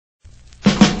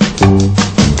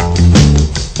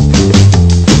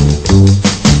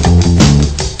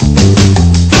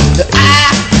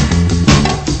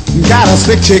Got a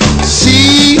slick chick,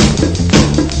 she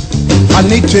a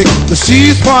neat chick, but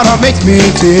she's what makes me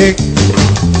tick.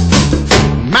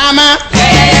 Mama,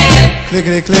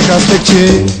 clickety click, a slick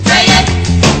chick.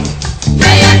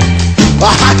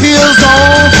 High heels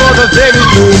on for the very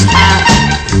first time.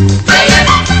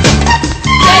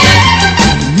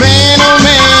 Man, oh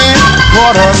man,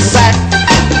 what a sack.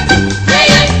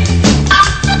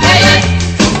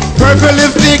 Purple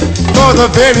lipstick for the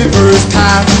very first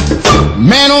time.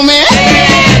 Man, oh man,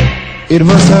 it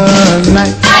was a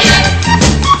night.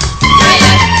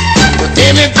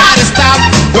 Everybody stopped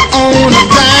on a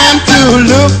dime to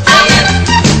look.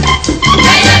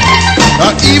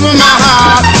 Even my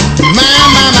heart, my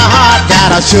heart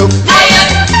got a shook.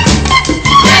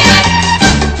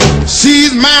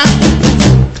 She's my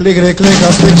clickety click,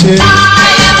 a slick chick.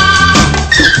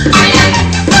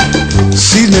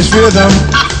 She's Miss Rhythm,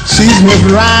 she's Miss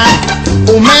Rhyme.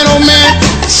 Oh man,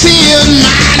 she is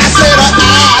mine. I said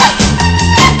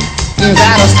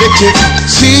got a slick chick.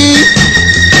 She's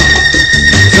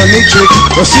a neat chick,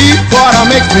 but she's what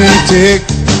makes me tick.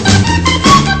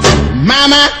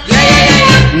 Mama,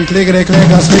 clickety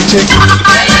click, a slick chick.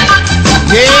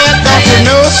 Yeah, don't you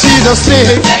know she's a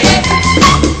slick?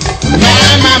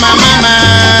 Mama,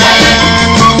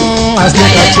 a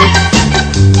slick a chick.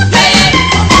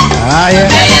 Ah yeah,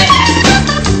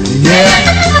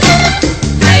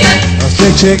 a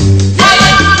slick chick.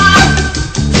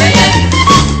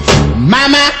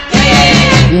 Mama,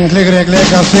 clickety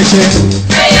click, a slick chick.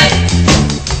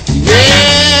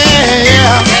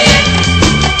 Yeah,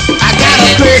 I got a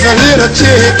crazy little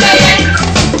chick.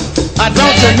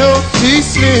 Don't you know she's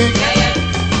slick?